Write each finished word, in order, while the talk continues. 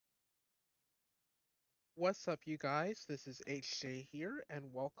What's up, you guys? This is HJ here,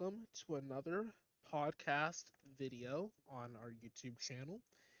 and welcome to another podcast video on our YouTube channel.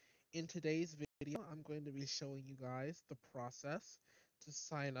 In today's video, I'm going to be showing you guys the process to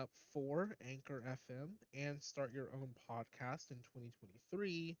sign up for Anchor FM and start your own podcast in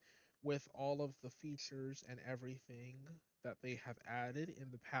 2023 with all of the features and everything that they have added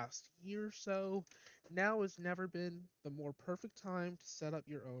in the past year or so. Now has never been the more perfect time to set up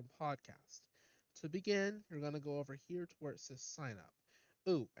your own podcast. To begin, you're going to go over here to where it says sign up.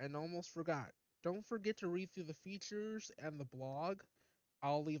 Ooh, and almost forgot. Don't forget to read through the features and the blog.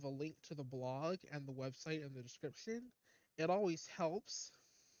 I'll leave a link to the blog and the website in the description. It always helps.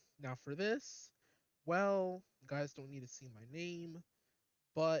 Now, for this, well, you guys don't need to see my name,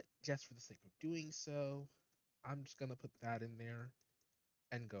 but just for the sake of doing so, I'm just going to put that in there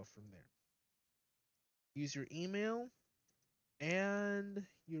and go from there. Use your email, and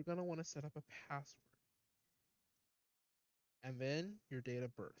you're going to want to set up a password, and then your date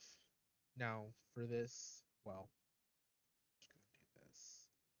of birth. Now, for this, well, I'm just going to do this.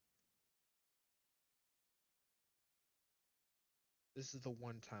 This is the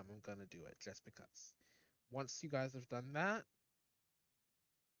one time I'm going to do it just because. Once you guys have done that,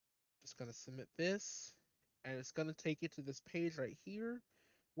 just going to submit this, and it's going to take you to this page right here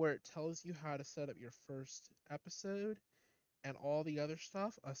where it tells you how to set up your first episode and all the other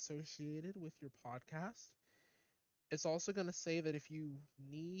stuff associated with your podcast. It's also going to say that if you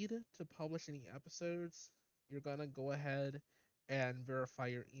need to publish any episodes, you're going to go ahead and verify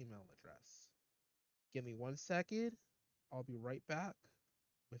your email address. Give me 1 second. I'll be right back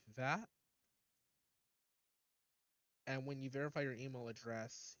with that. And when you verify your email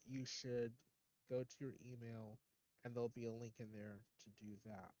address, you should go to your email and there'll be a link in there to do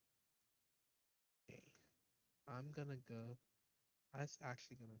that. Okay, I'm gonna go. That's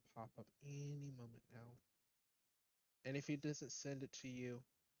actually gonna pop up any moment now. And if it doesn't send it to you,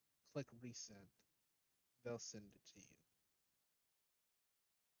 click resend. They'll send it to you.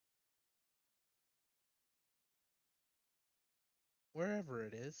 Wherever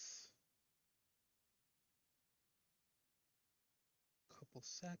it is. Couple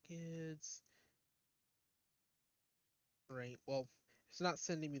seconds. Right. Well, it's not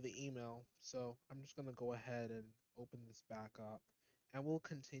sending me the email, so I'm just gonna go ahead and open this back up and we'll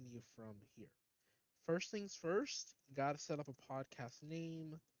continue from here. First things first, you got to set up a podcast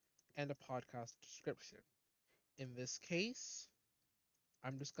name and a podcast description. In this case,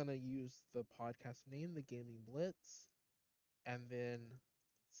 I'm just going to use the podcast name, The Gaming Blitz, and then,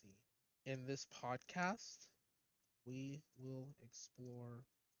 let's see, in this podcast, we will explore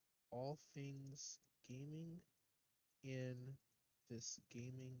all things gaming in this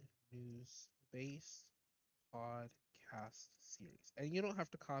gaming news based podcast series. And you don't have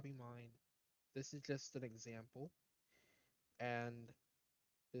to copy mine. This is just an example. And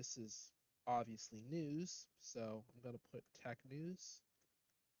this is obviously news, so I'm going to put tech news.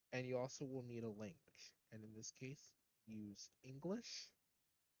 And you also will need a language. And in this case, use English.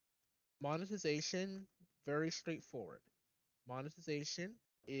 Monetization, very straightforward. Monetization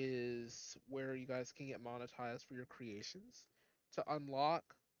is where you guys can get monetized for your creations. To unlock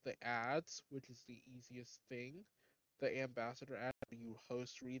the ads, which is the easiest thing, the ambassador ad, you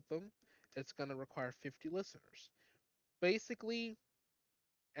host read them, it's going to require 50 listeners. Basically,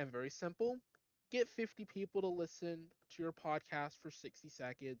 and very simple, get 50 people to listen to your podcast for 60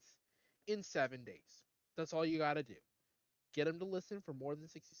 seconds in 7 days. That's all you got to do. Get them to listen for more than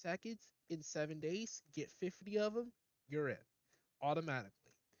 60 seconds in 7 days, get 50 of them, you're in automatically.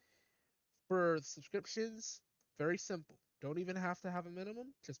 For subscriptions, very simple. Don't even have to have a minimum,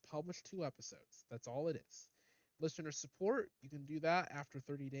 just publish 2 episodes. That's all it is. Listener support, you can do that after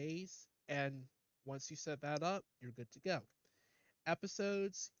 30 days. And once you set that up, you're good to go.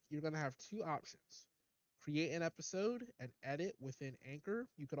 Episodes, you're going to have two options. Create an episode and edit within Anchor.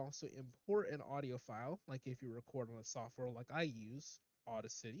 You can also import an audio file, like if you record on a software like I use,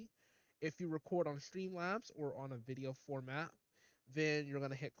 Audacity. If you record on Streamlabs or on a video format, then you're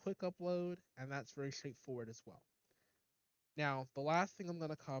going to hit quick upload, and that's very straightforward as well. Now, the last thing I'm going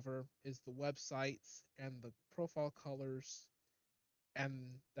to cover is the websites and the profile colors, and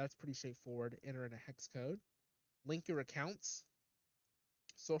that's pretty straightforward. Enter in a hex code, link your accounts,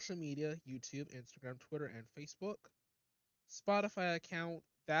 social media, YouTube, Instagram, Twitter, and Facebook. Spotify account,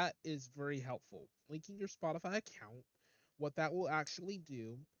 that is very helpful. Linking your Spotify account, what that will actually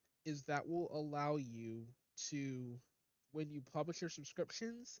do is that will allow you to, when you publish your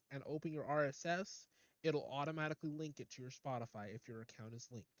subscriptions and open your RSS, it'll automatically link it to your Spotify if your account is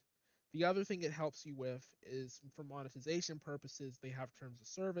linked. The other thing it helps you with is for monetization purposes, they have terms of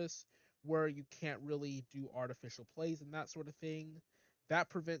service where you can't really do artificial plays and that sort of thing. That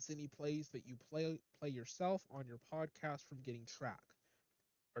prevents any plays that you play yourself on your podcast from getting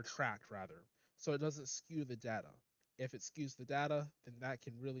tracked rather. So it doesn't skew the data. If it skews the data, then that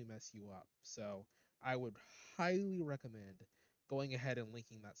can really mess you up. So I would highly recommend going ahead and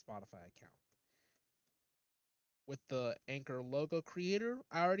linking that Spotify account. With the Anchor logo creator,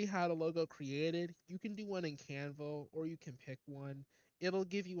 I already had a logo created. You can do one in Canva or you can pick one. It'll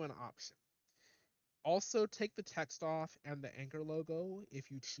give you an option. Also, take the text off and the Anchor logo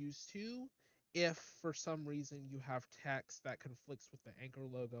if you choose to. If for some reason you have text that conflicts with the Anchor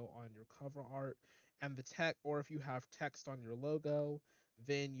logo on your cover art and the tech, or if you have text on your logo,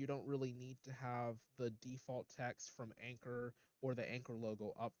 then you don't really need to have the default text from Anchor or the Anchor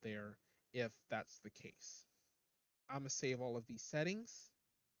logo up there if that's the case. I'm going to save all of these settings.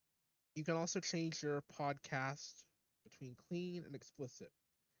 You can also change your podcast between clean and explicit.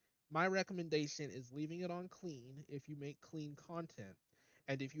 My recommendation is leaving it on clean if you make clean content.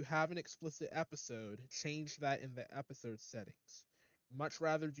 And if you have an explicit episode, change that in the episode settings. Much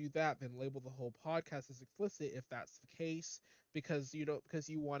rather do that than label the whole podcast as explicit if that's the case, because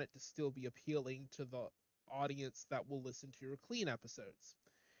you want it to still be appealing to the audience that will listen to your clean episodes.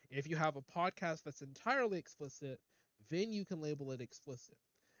 If you have a podcast that's entirely explicit, then you can label it explicit.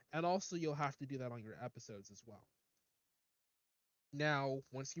 And also you'll have to do that on your episodes as well. Now,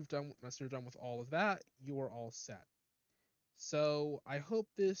 once you're done with all of that, you are all set. So I hope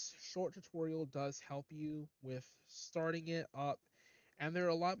this short tutorial does help you with starting it up. And there are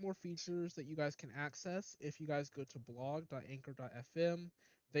a lot more features that you guys can access if you guys go to blog.anchor.fm.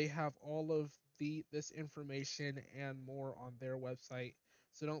 They have all of this information and more on their website.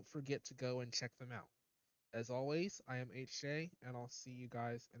 So don't forget to go and check them out. As always, I am HJ, and I'll see you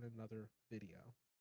guys in another video.